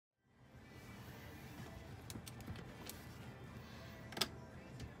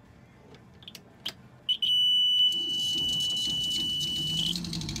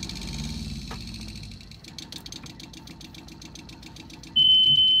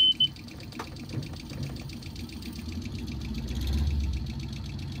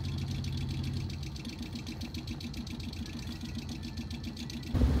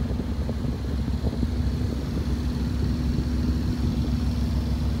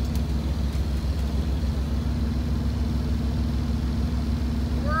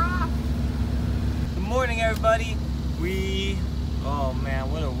everybody. Oh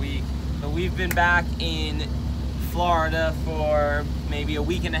man, what a week. So we've been back in Florida for maybe a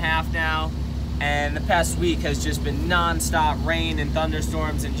week and a half now, and the past week has just been non-stop rain and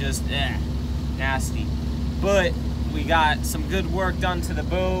thunderstorms and just nasty. But we got some good work done to the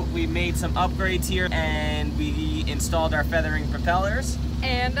boat. We made some upgrades here, and we installed our feathering propellers.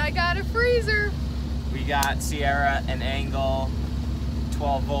 And I got a freezer. We got Sierra an Angle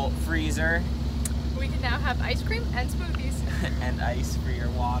 12-volt freezer. We can now have ice cream and smoothies. And ice for your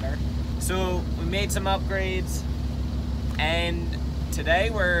water. So we made some upgrades, and today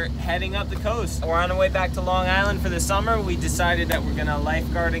we're heading up the coast. We're on our way back to Long Island for the summer. We decided that we're gonna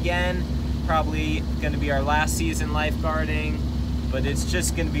lifeguard again. Probably gonna be our last season lifeguarding, but it's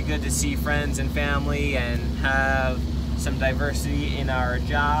just gonna be good to see friends and family and have some diversity in our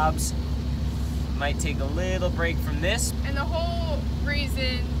jobs. Might take a little break from this. And the whole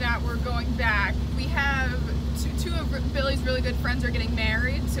reason that we're going back, we have two of Billy's really good friends are getting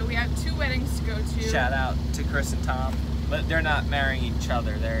married, so we have 2 weddings to go to. Shout out to Chris and Tom, but they're not marrying each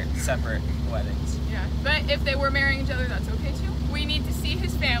other, they're separate weddings. Yeah, but if they were marrying each other, that's okay too. We need to see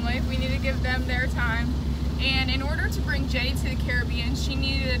his family, we need to give them their time, and in order to bring Jenny to the Caribbean, she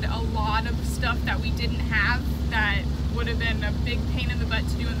needed a lot of stuff that we didn't have that would have been a big pain in the butt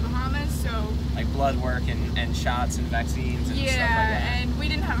to do in the Bahamas, so... Like blood work and shots and vaccines and stuff like that. Yeah, and we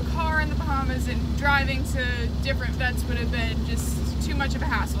didn't have a car in the Bahamas, and driving to different vets would have been just too much of a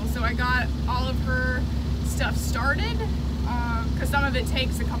hassle. So I got all of her stuff started, because some of it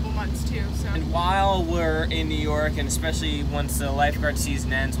takes a couple months too. So. And while we're in New York, and especially once the lifeguard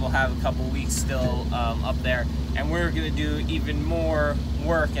season ends, we'll have a couple weeks still up there, and we're going to do even more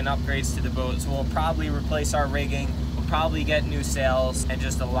work and upgrades to the boat. So we'll probably replace our rigging, we'll probably get new sails, and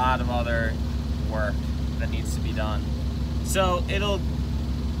just a lot of other work that needs to be done. So it'll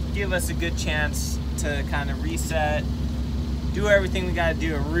give us a good chance to kind of reset, do everything we got to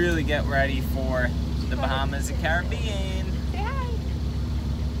do, and really get ready for the Bahamas and Caribbean.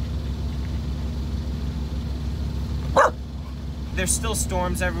 There's still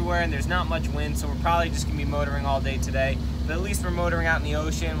storms everywhere and there's not much wind, so we're probably just gonna be motoring all day today. But at least we're motoring out in the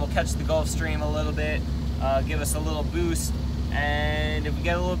ocean. We'll catch the Gulf Stream a little bit, give us a little boost, and if we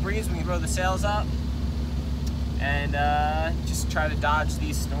get a little breeze, we can throw the sails up and just try to dodge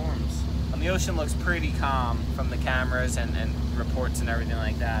these storms. The ocean looks pretty calm from the cameras and reports and everything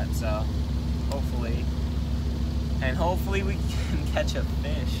like that, so hopefully we can catch a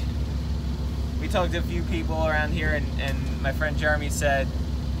fish. We talked to a few people around here, and my friend Jeremy said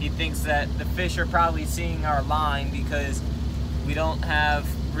he thinks that the fish are probably seeing our line because we don't have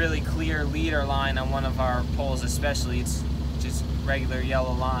really clear leader line on one of our poles, especially. It's just regular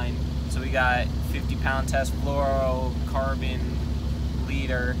yellow line. So we got 50-pound test fluorocarbon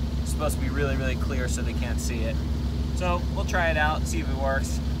leader. It's supposed to be really, really clear so they can't see it. So we'll try it out, see if it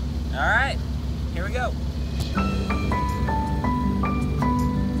works. All right, here we go.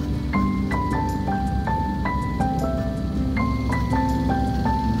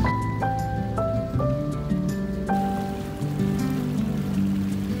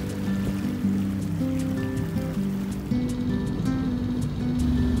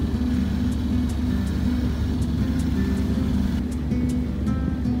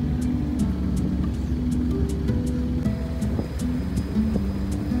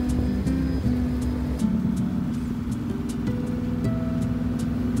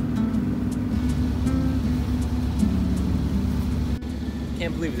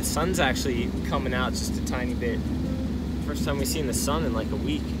 Can't believe the sun's actually coming out just a tiny bit. First time we've seen the sun in like a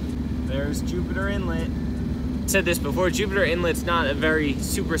week. There's Jupiter Inlet. I said this before, Jupiter Inlet's not a very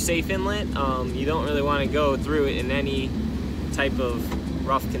super safe inlet. You don't really want to go through it in any type of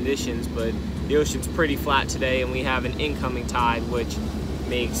rough conditions, but the ocean's pretty flat today and we have an incoming tide which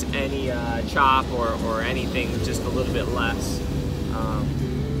makes any chop or anything just a little bit less.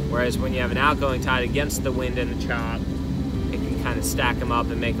 Whereas when you have an outgoing tide against the wind and the chop, it can kind of stack them up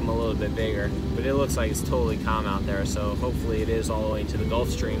and make them a little bit bigger. But it looks like it's totally calm out there, so hopefully it is all the way to the Gulf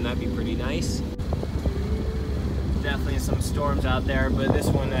Stream. That'd be pretty nice. Definitely some storms out there, but this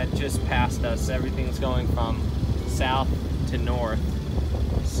one that just passed us, everything's going from south to north.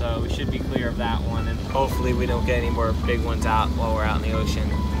 So we should be clear of that one, and hopefully we don't get any more big ones out while we're out in the ocean.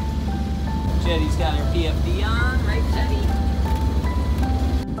 Jetty's got her PFD on, right Jetty?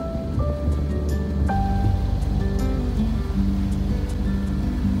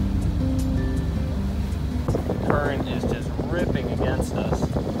 Current is just ripping against us.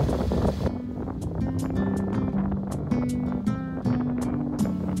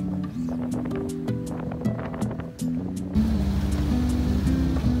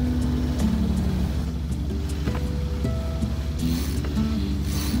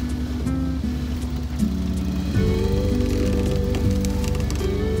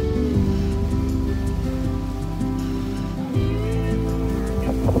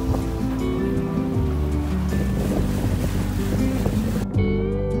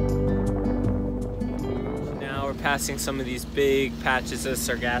 passing some of these big patches of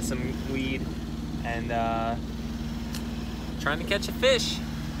sargassum weed and trying to catch a fish.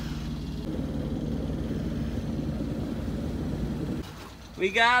 We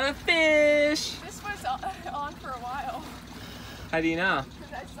got a fish! This was on for a while. How do you know?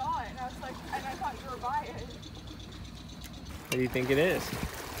 Because I saw it and I was like, and I thought you were by it. What do you think it is?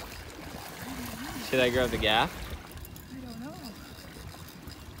 Should I grab the gaff? I don't know.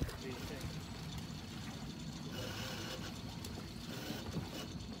 What do you think?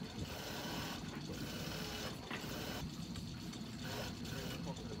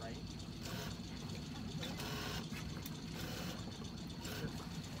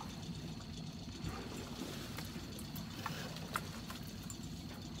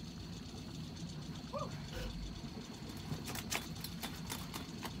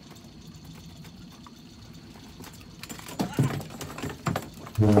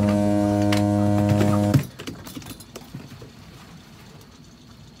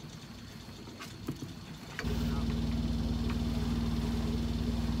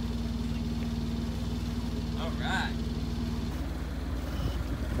 Alright.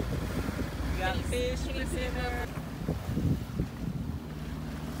 We got fish for dinner.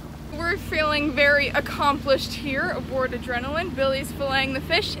 We're feeling very accomplished here aboard Adrenaline. Billy's filleting the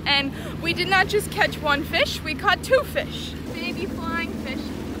fish, and we did not just catch one fish, we caught two fish. Baby flying fish.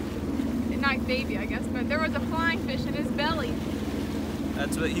 Not baby, I guess, but there was a flying fish in his belly.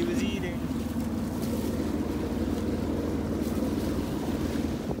 That's what he was eating.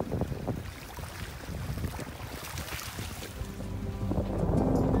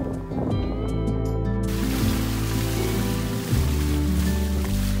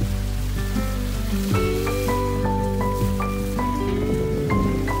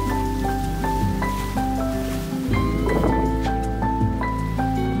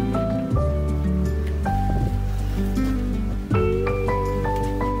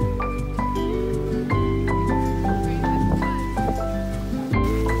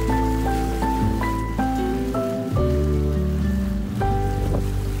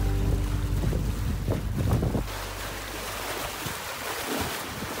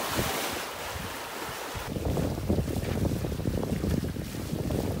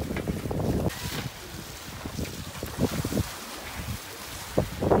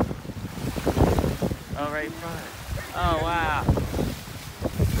 Oh, right in front. Oh, wow.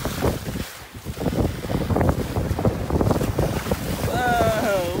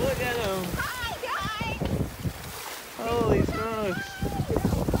 Whoa, look at him. Hi, guys! Holy smokes.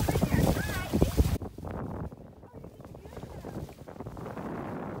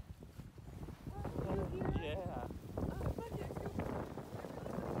 Yeah.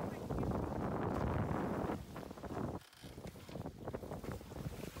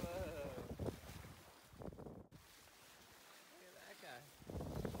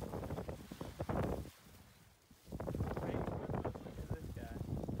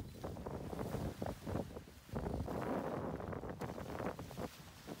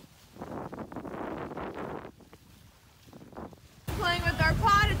 Playing with our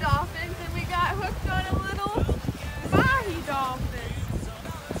potted dolphins, and we got hooked on a little mahi dolphin.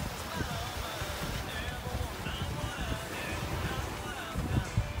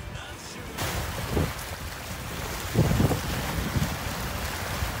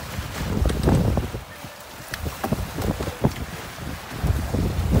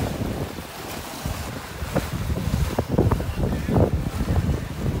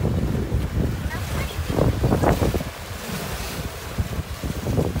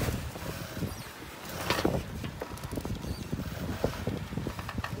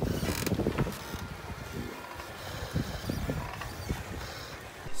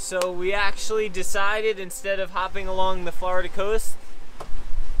 So we actually decided, instead of hopping along the Florida coast,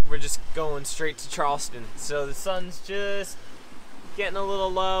 we're just going straight to Charleston. So the sun's just getting a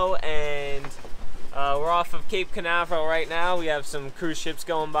little low, and we're off of Cape Canaveral right now. We have some cruise ships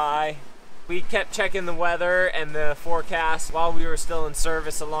going by. We kept checking the weather and the forecast while we were still in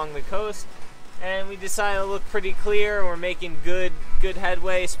service along the coast, and we decided to look pretty clear. We're making good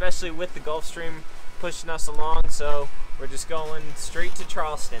headway, especially with the Gulf Stream pushing us along. So we're just going straight to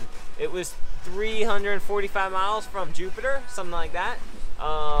Charleston. It was 345 miles from Jupiter, something like that.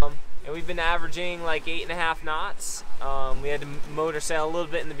 And we've been averaging like 8.5 knots. We had to motor sail a little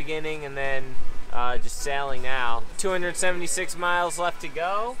bit in the beginning, and then just sailing now. 276 miles left to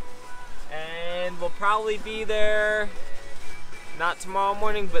go, and we'll probably be there not tomorrow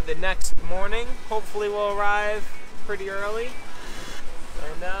morning, but the next morning. Hopefully we'll arrive pretty early.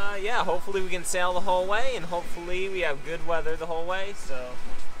 And yeah, hopefully we can sail the whole way, and hopefully we have good weather the whole way, so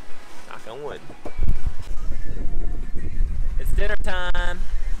knock on wood. Dinner time.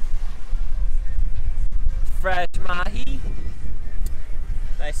 Fresh mahi.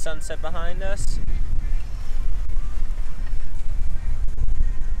 Nice sunset behind us.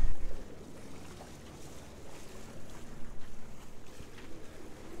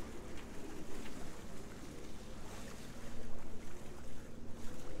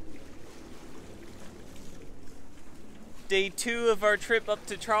 Day 2 of our trip up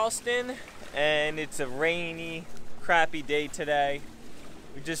to Charleston, and it's a rainy, crappy day today.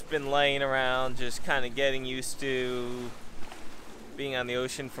 We've just been laying around, just kind of getting used to being on the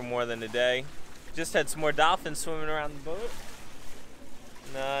ocean for more than a day. Just had some more dolphins swimming around the boat.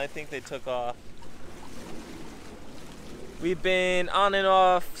 No, I think they took off. We've been on and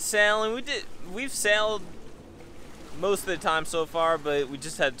off sailing. We've sailed most of the time so far, but we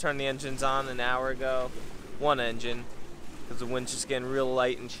just had to turn the engines on an hour ago. One engine, because the wind's just getting real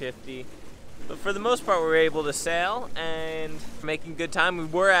light and shifty. But for the most part, we were able to sail and making good time. We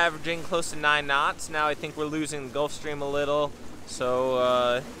were averaging close to 9 knots. Now I think we're losing the Gulf Stream a little.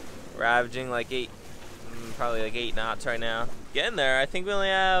 So we're averaging like 8, probably like 8 knots right now. Getting there. I think we only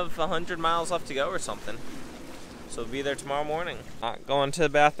have 100 miles left to go or something. So we'll be there tomorrow morning. Going to the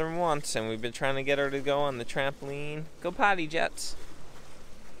bathroom once, and we've been trying to get her to go on the trampoline. Go potty, Jets.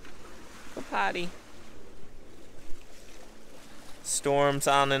 Go potty. Storms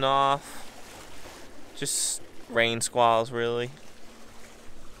on and off. Just rain squalls, really.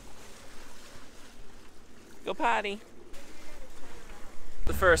 Go potty.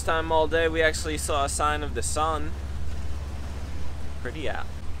 The first time all day we actually saw a sign of the sun. Pretty out.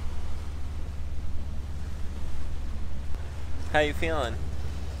 How you feeling?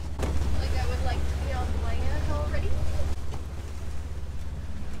 Like I would like to be on land already.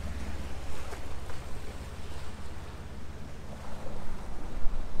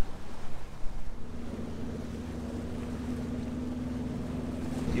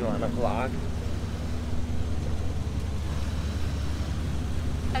 Do you want to vlog?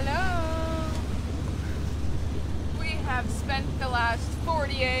 Hello. We have spent the last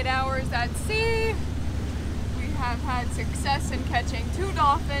 48 hours at sea. We have had success in catching 2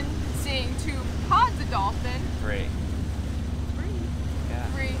 dolphins, seeing 2 pods of dolphin. 3. 3. Yeah.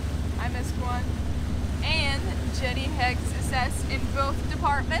 3. I missed 1. And Jenny had success in both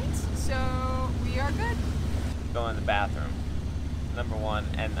departments, so we are good. Go in the bathroom. Number 1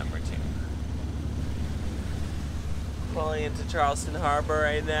 and number 2. Pulling into Charleston Harbor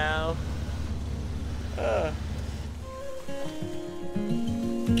right now.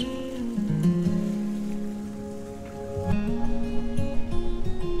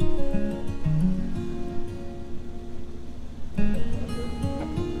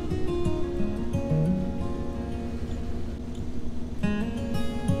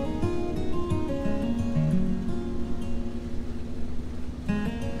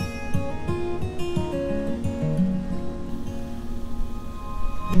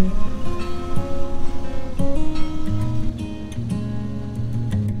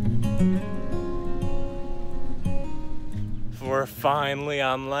 We're finally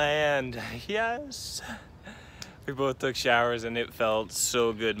on land. Yes. We both took showers and it felt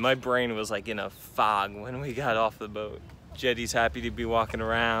so good. My brain was like in a fog when we got off the boat. Jetty's happy to be walking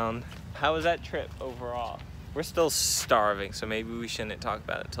around. How was that trip overall? We're still starving, so maybe we shouldn't talk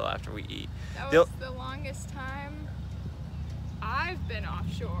about it till after we eat. That was the longest time I've been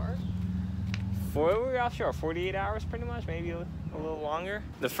offshore. We were offshore 48 hours pretty much, maybe a little longer.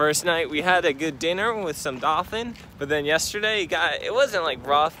 The first night we had a good dinner with some dolphin, but then yesterday it wasn't like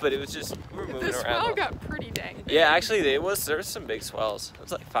rough, but it was just, we were moving the around. swell got pretty dang big. Yeah, actually there was some big swells. It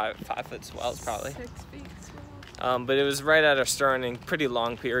was like 5-foot swells probably. 6 feet swell. But it was right at our stern in pretty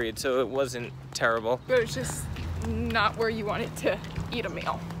long period, so it wasn't terrible. But it was just not where you wanted to eat a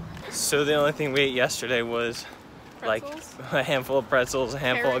meal. So the only thing we ate yesterday was Pretzels? like a handful of pretzels, a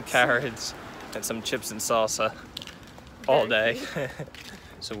handful of carrots, and some chips and salsa all day.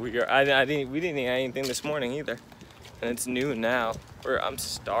 So we didn't eat anything this morning either, and it's noon now. I'm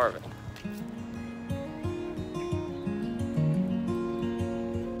starving.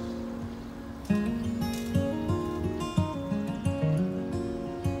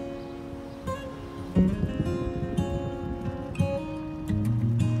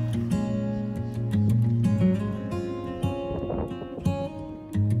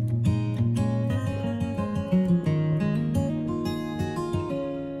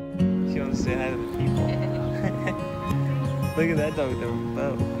 Say hi to the people. Look at that dog with the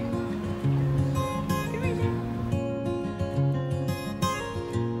boat.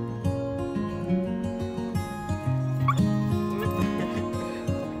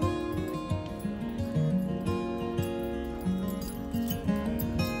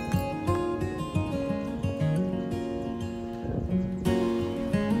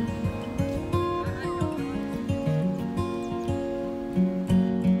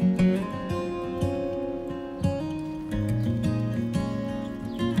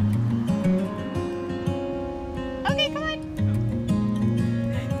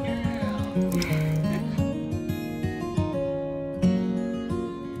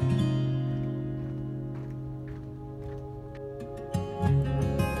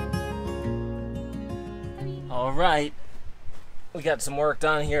 All right, we got some work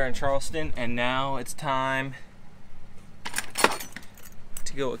done here in Charleston, and now it's time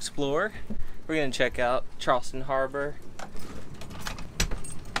to go explore. We're gonna check out Charleston Harbor.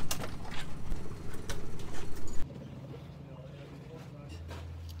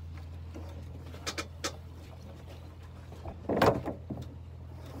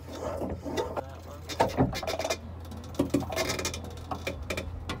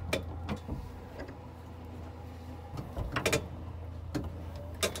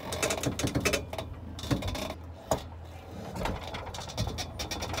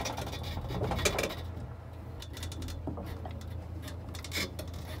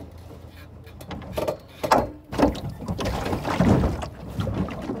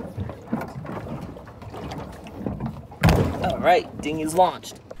 All right, dinghy's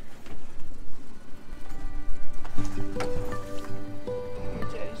launched.